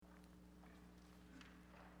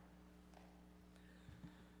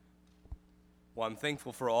Well, I'm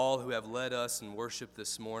thankful for all who have led us in worship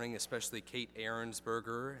this morning, especially Kate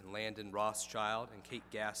Aaronsberger and Landon Rothschild and Kate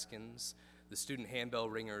Gaskins, the student handbell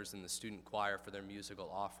ringers and the student choir for their musical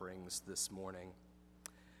offerings this morning.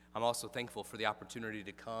 I'm also thankful for the opportunity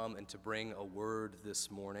to come and to bring a word this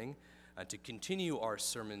morning to continue our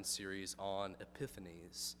sermon series on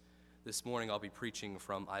Epiphanies. This morning I'll be preaching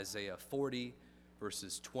from Isaiah 40,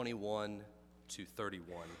 verses 21 to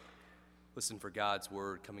 31. Listen for God's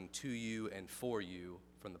word coming to you and for you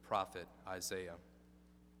from the prophet Isaiah.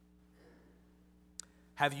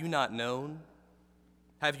 Have you not known?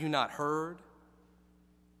 Have you not heard?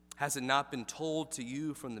 Has it not been told to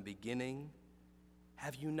you from the beginning?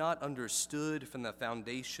 Have you not understood from the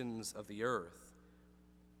foundations of the earth?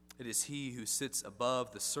 It is he who sits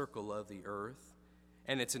above the circle of the earth,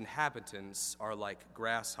 and its inhabitants are like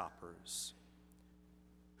grasshoppers.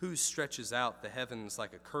 Who stretches out the heavens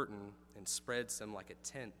like a curtain and spreads them like a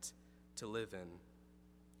tent to live in?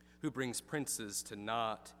 Who brings princes to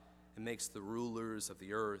naught and makes the rulers of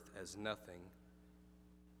the earth as nothing?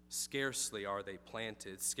 Scarcely are they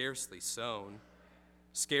planted, scarcely sown,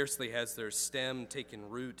 scarcely has their stem taken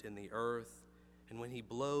root in the earth, and when he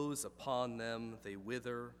blows upon them, they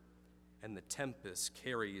wither, and the tempest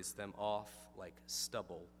carries them off like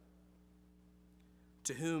stubble.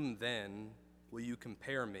 To whom then will you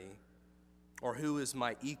compare me? Or who is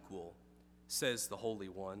my equal, says the Holy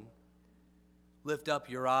One? Lift up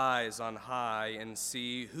your eyes on high and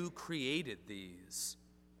see who created these.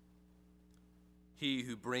 He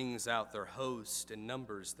who brings out their host and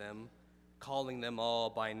numbers them, calling them all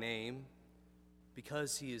by name.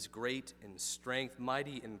 Because he is great in strength,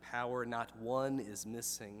 mighty in power, not one is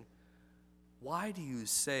missing. Why do you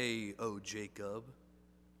say, O Jacob,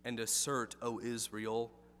 and assert, O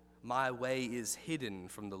Israel, my way is hidden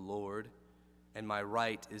from the Lord, and my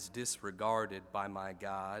right is disregarded by my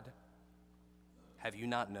God? Have you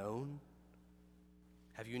not known?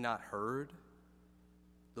 Have you not heard?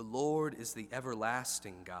 The Lord is the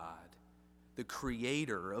everlasting God, the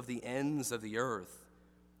creator of the ends of the earth.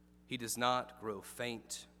 He does not grow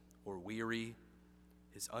faint or weary.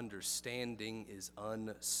 His understanding is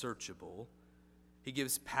unsearchable. He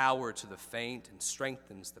gives power to the faint and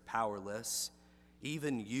strengthens the powerless.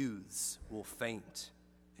 Even youths will faint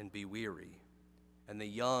and be weary, and the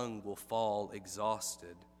young will fall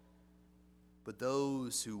exhausted. But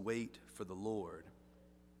those who wait for the Lord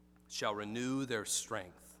shall renew their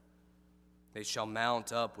strength. They shall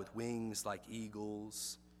mount up with wings like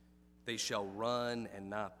eagles. They shall run and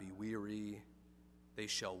not be weary. They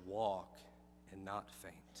shall walk and not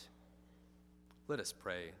faint. Let us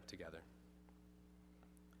pray together.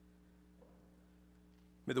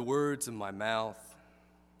 May the words of my mouth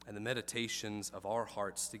and the meditations of our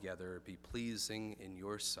hearts together be pleasing in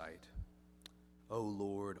your sight, O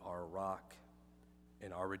Lord, our rock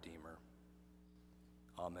and our Redeemer.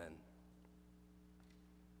 Amen.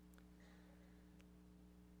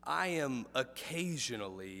 I am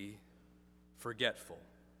occasionally forgetful.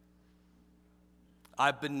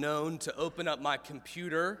 I've been known to open up my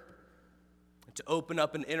computer, to open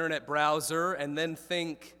up an internet browser, and then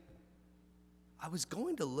think, I was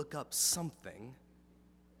going to look up something,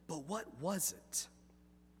 but what was it?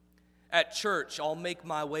 At church, I'll make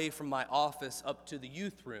my way from my office up to the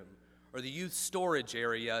youth room or the youth storage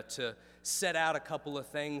area to set out a couple of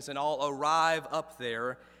things, and I'll arrive up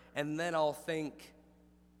there, and then I'll think,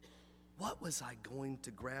 what was I going to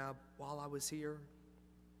grab while I was here?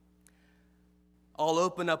 I'll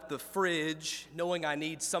open up the fridge knowing I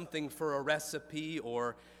need something for a recipe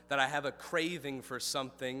or that I have a craving for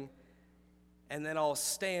something, and then I'll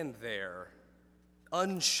stand there,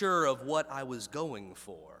 unsure of what I was going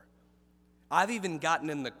for. I've even gotten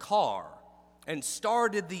in the car and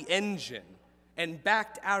started the engine and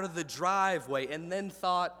backed out of the driveway and then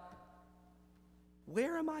thought,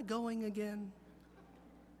 where am I going again?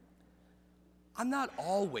 I'm not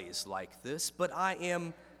always like this, but I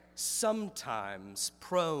am sometimes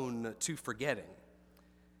prone to forgetting.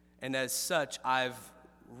 And as such, I've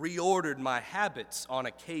reordered my habits on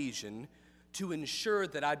occasion to ensure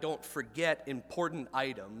that I don't forget important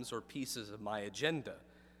items or pieces of my agenda.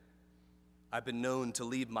 I've been known to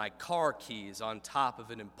leave my car keys on top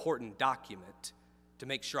of an important document to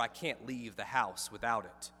make sure I can't leave the house without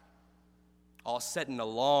it. I'll set an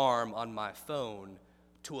alarm on my phone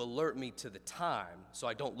to alert me to the time so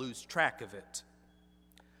I don't lose track of it.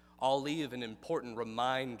 I'll leave an important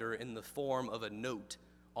reminder in the form of a note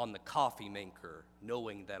on the coffee maker,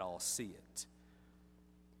 knowing that I'll see it.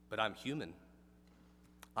 But I'm human.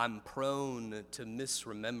 I'm prone to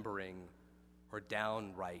misremembering or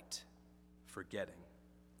downright forgetting.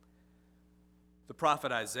 The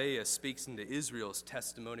prophet Isaiah speaks into Israel's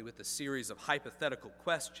testimony with a series of hypothetical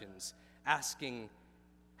questions, asking,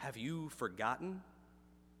 have you forgotten?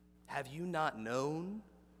 Have you not known?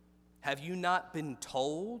 Have you not been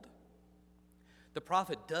told? The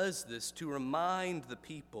prophet does this to remind the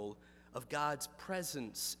people of God's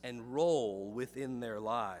presence and role within their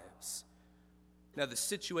lives. Now, the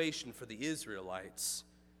situation for the Israelites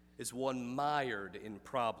is one mired in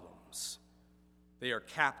problems. They are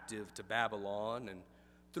captive to Babylon, and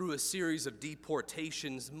through a series of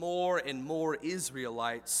deportations, more and more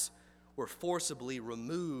Israelites were forcibly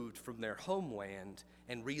removed from their homeland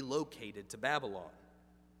and relocated to Babylon.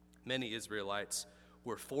 Many Israelites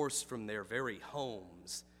were forced from their very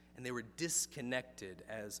homes, and they were disconnected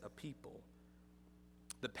as a people.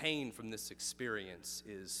 The pain from this experience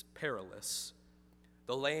is perilous.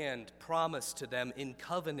 The land promised to them in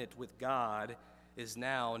covenant with God is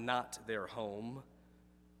now not their home,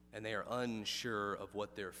 and they are unsure of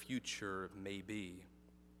what their future may be.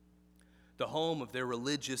 The home of their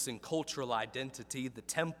religious and cultural identity, the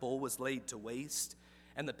temple, was laid to waste,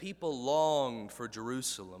 and the people longed for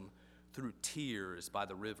Jerusalem through tears by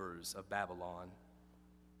the rivers of Babylon.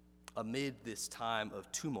 Amid this time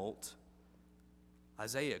of tumult,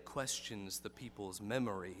 Isaiah questions the people's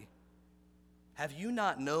memory. Have you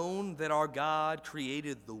not known that our God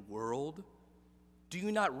created the world? Do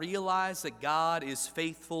you not realize that God is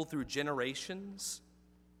faithful through generations?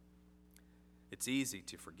 It's easy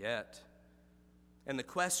to forget. And the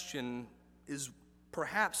question is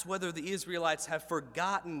perhaps whether the Israelites have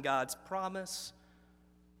forgotten God's promise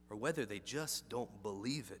or whether they just don't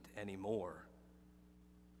believe it anymore.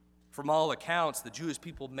 From all accounts, the Jewish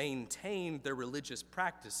people maintained their religious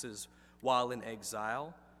practices while in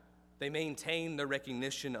exile. They maintained their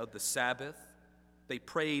recognition of the Sabbath. They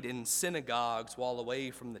prayed in synagogues while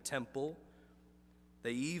away from the temple.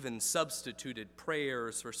 They even substituted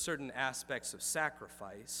prayers for certain aspects of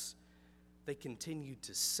sacrifice. They continued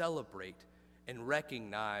to celebrate and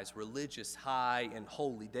recognize religious high and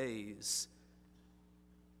holy days.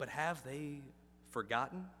 But have they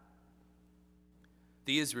forgotten?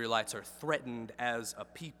 The Israelites are threatened as a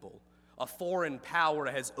people. A foreign power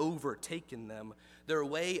has overtaken them. Their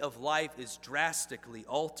way of life is drastically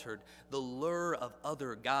altered. The lure of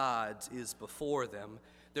other gods is before them.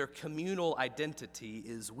 Their communal identity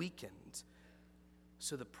is weakened.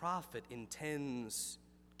 So the prophet intends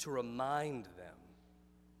to remind them,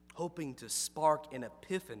 hoping to spark an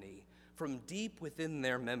epiphany from deep within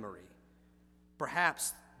their memory.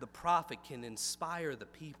 Perhaps the prophet can inspire the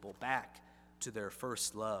people back to their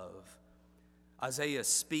first love. Isaiah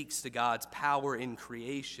speaks to God's power in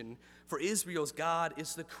creation, for Israel's God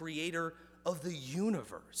is the creator of the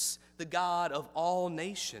universe, the God of all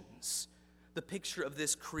nations. The picture of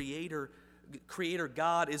this creator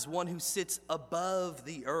God is one who sits above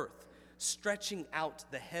the earth, stretching out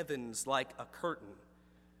the heavens like a curtain.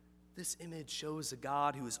 This image shows a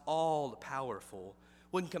God who is all-powerful.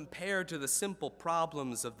 When compared to the simple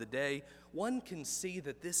problems of the day, one can see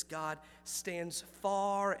that this God stands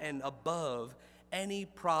far and above any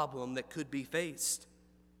problem that could be faced.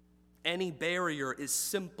 Any barrier is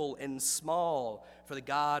simple and small for the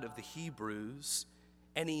God of the Hebrews.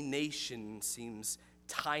 Any nation seems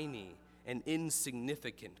tiny and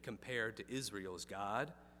insignificant compared to Israel's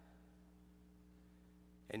God.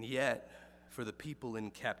 And yet, for the people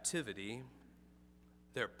in captivity,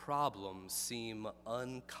 their problems seem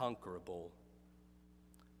unconquerable.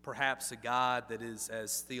 Perhaps a God that is,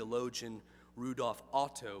 as theologian Rudolf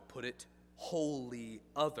Otto put it, wholly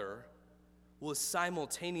other, was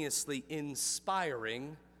simultaneously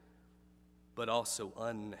inspiring but also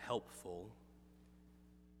unhelpful.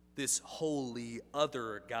 This wholly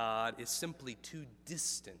other God is simply too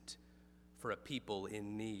distant for a people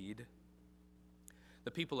in need.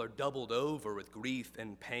 The people are doubled over with grief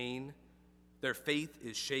and pain. Their faith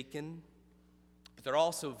is shaken, but they're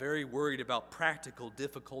also very worried about practical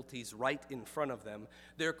difficulties right in front of them.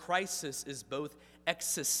 Their crisis is both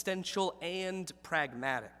existential and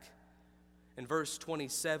pragmatic. And verse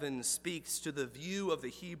 27 speaks to the view of the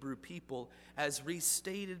Hebrew people as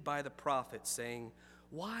restated by the prophet, saying,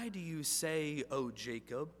 "Why do you say, O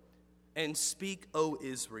Jacob, and speak, O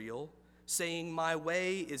Israel, saying, my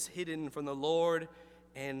way is hidden from the Lord,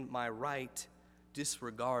 and my right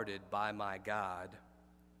disregarded by my God?"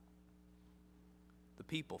 The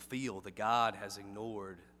people feel that God has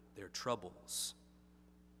ignored their troubles.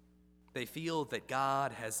 They feel that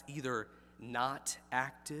God has either not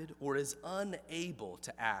acted or is unable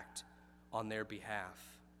to act on their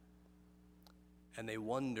behalf. And they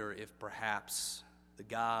wonder if perhaps the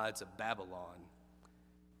gods of Babylon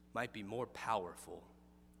might be more powerful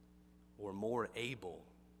or more able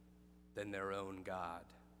than their own God.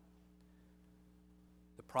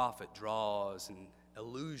 The prophet draws an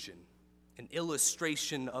illusion, an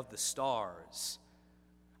illustration of the stars.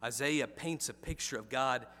 Isaiah paints a picture of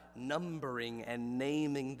God numbering and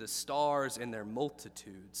naming the stars in their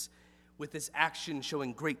multitudes, with this action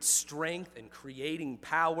showing great strength and creating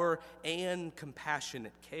power and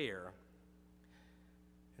compassionate care.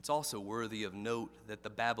 It's also worthy of note that the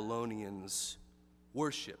Babylonians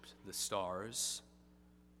worshipped the stars.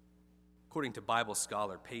 According to Bible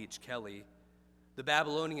scholar Paige Kelly, the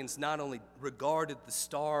Babylonians not only regarded the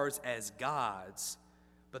stars as gods,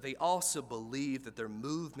 but they also believed that their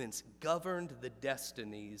movements governed the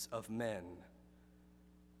destinies of men.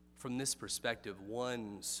 From this perspective,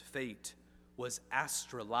 one's fate was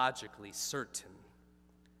astrologically certain.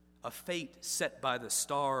 A fate set by the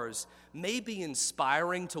stars may be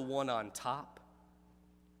inspiring to one on top,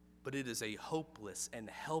 but it is a hopeless and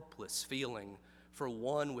helpless feeling for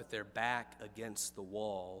one with their back against the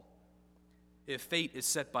wall. If fate is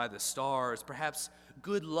set by the stars, perhaps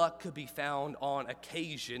good luck could be found on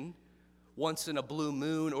occasion, once in a blue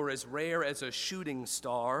moon or as rare as a shooting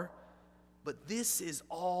star. But this is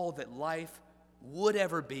all that life would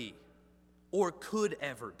ever be or could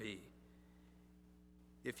ever be.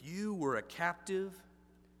 If you were a captive,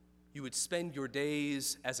 you would spend your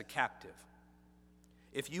days as a captive.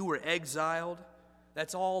 If you were exiled,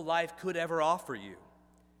 that's all life could ever offer you.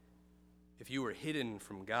 If you were hidden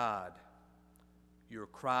from God, your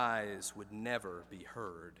cries would never be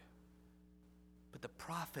heard. But the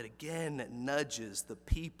prophet again nudges the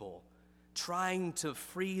people, trying to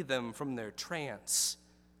free them from their trance.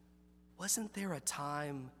 Wasn't there a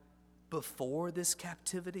time before this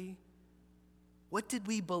captivity? What did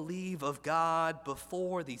we believe of God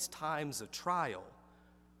before these times of trial?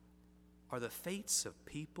 Are the fates of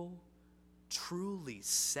people truly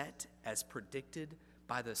set as predicted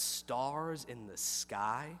by the stars in the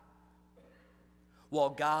sky?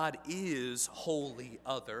 While God is wholly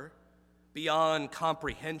other, beyond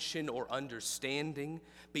comprehension or understanding,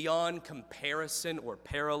 beyond comparison or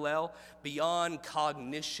parallel, beyond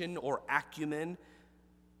cognition or acumen,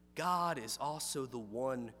 God is also the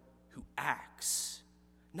one who acts,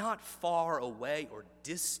 not far away or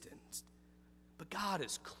distant, but God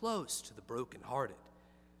is close to the brokenhearted,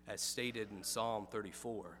 as stated in Psalm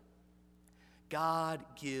 34. God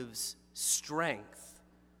gives strength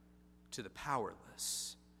to the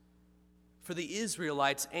powerless. For the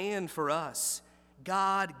Israelites and for us,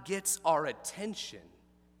 God gets our attention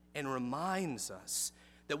and reminds us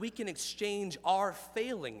that we can exchange our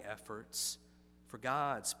failing efforts for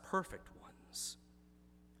God's perfect ones.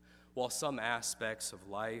 While some aspects of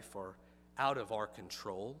life are out of our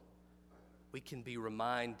control, we can be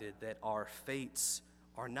reminded that our fates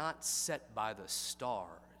are not set by the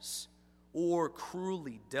stars or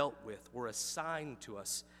cruelly dealt with or assigned to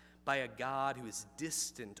us by a God who is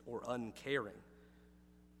distant or uncaring.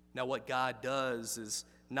 Now, what God does is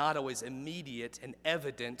not always immediate and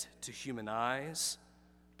evident to human eyes,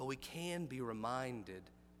 but we can be reminded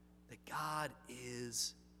that God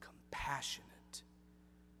is compassionate.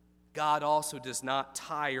 God also does not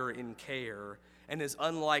tire in care and is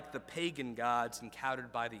unlike the pagan gods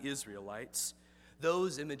encountered by the Israelites.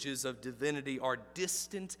 Those images of divinity are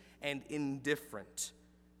distant and indifferent.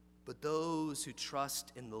 But those who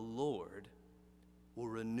trust in the Lord will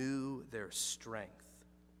renew their strength.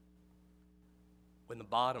 When the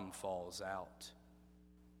bottom falls out,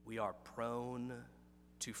 we are prone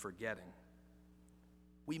to forgetting.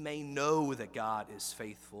 We may know that God is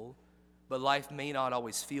faithful, but life may not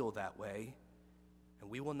always feel that way,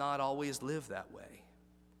 and we will not always live that way.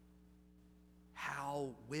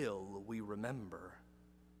 How will we remember?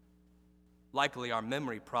 Likely our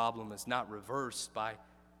memory problem is not reversed by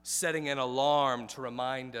setting an alarm to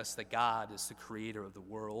remind us that God is the creator of the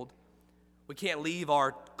world. We can't leave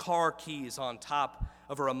our car keys on top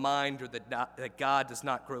of a reminder that God does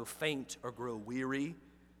not grow faint or grow weary.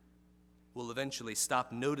 We'll eventually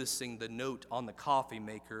stop noticing the note on the coffee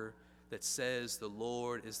maker that says the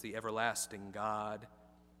Lord is the everlasting God.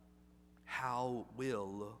 How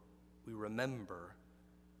will we remember?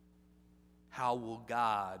 How will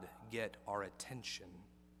God get our attention?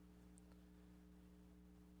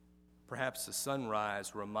 Perhaps the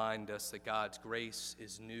sunrise will remind us that God's grace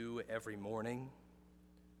is new every morning.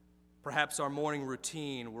 Perhaps our morning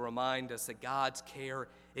routine will remind us that God's care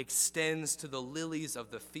extends to the lilies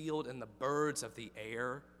of the field and the birds of the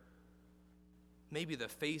air. Maybe the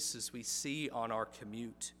faces we see on our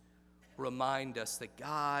commute remind us that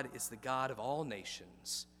God is the God of all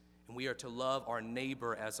nations, and we are to love our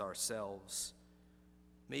neighbor as ourselves.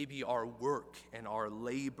 Maybe our work and our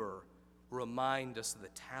labor remind us of the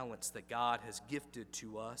talents that God has gifted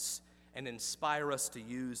to us and inspire us to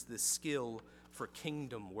use this skill for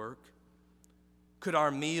kingdom work? Could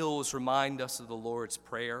our meals remind us of the Lord's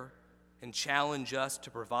Prayer and challenge us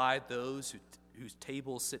to provide those whose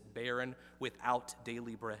tables sit barren without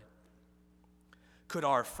daily bread? Could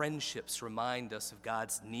our friendships remind us of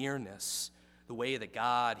God's nearness, the way that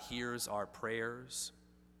God hears our prayers?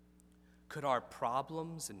 Could our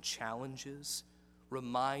problems and challenges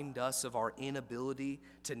remind us of our inability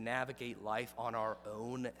to navigate life on our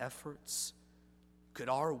own efforts? Could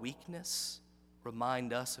our weakness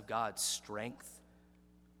remind us of God's strength?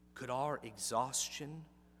 Could our exhaustion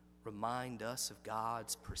remind us of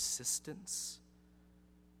God's persistence?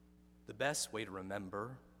 The best way to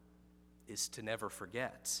remember is to never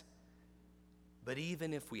forget. But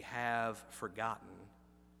even if we have forgotten,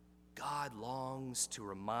 God longs to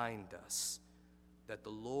remind us that the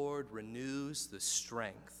Lord renews the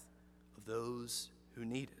strength of those who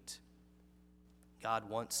need it. God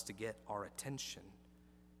wants to get our attention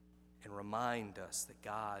and remind us that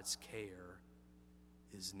God's care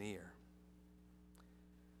is near.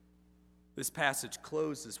 This passage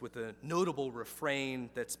closes with a notable refrain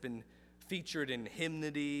that's been featured in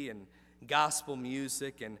hymnody and gospel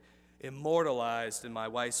music and immortalized in my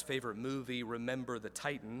wife's favorite movie, Remember the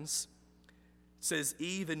Titans. It says,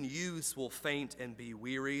 "Even youths will faint and be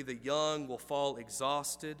weary, the young will fall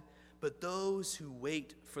exhausted, but those who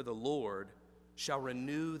wait for the Lord shall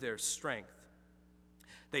renew their strength.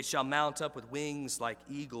 They shall mount up with wings like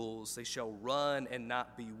eagles. They shall run and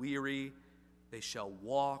not be weary. They shall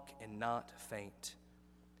walk and not faint."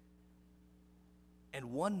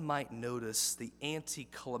 And one might notice the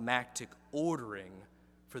anticlimactic ordering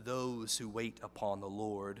for those who wait upon the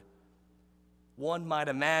Lord. One might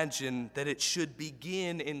imagine that it should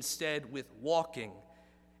begin instead with walking,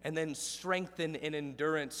 and then strengthen in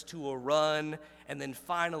endurance to a run, and then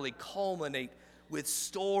finally culminate with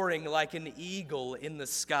soaring like an eagle in the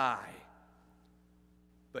sky.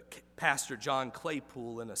 But Pastor John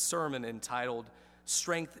Claypool, in a sermon entitled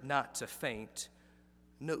 "Strength Not to Faint,"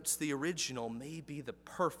 notes the original may be the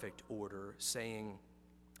perfect order, saying,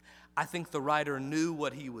 "I think the writer knew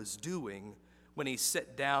what he was doing when he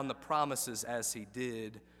set down the promises as he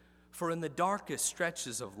did, for in the darkest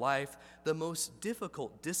stretches of life, the most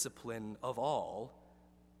difficult discipline of all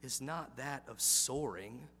is not that of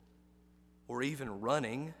soaring or even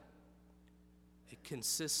running. It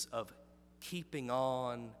consists of keeping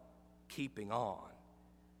on,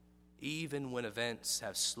 even when events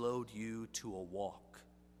have slowed you to a walk.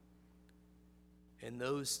 In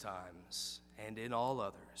those times and in all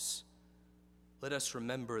others, let us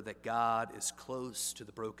remember that God is close to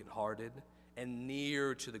the brokenhearted and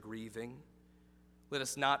near to the grieving. Let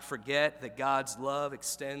us not forget that God's love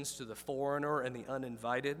extends to the foreigner and the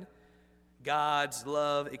uninvited. God's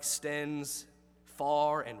love extends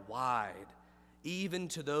far and wide, even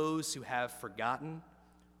to those who have forgotten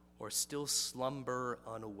or still slumber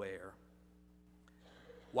unaware.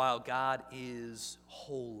 While God is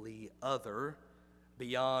wholly other,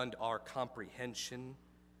 beyond our comprehension,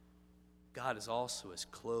 God is also as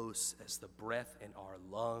close as the breath in our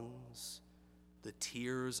lungs, the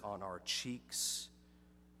tears on our cheeks,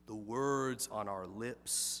 the words on our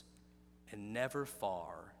lips, and never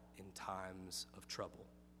far in times of trouble.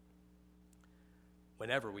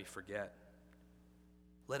 Whenever we forget,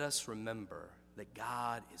 let us remember that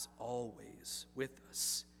God is always with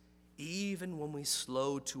us, even when we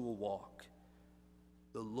slow to a walk.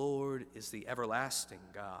 The Lord is the everlasting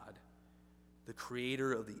God, the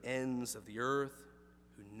creator of the ends of the earth,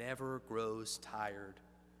 who never grows tired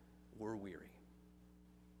or weary.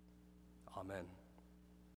 Amen.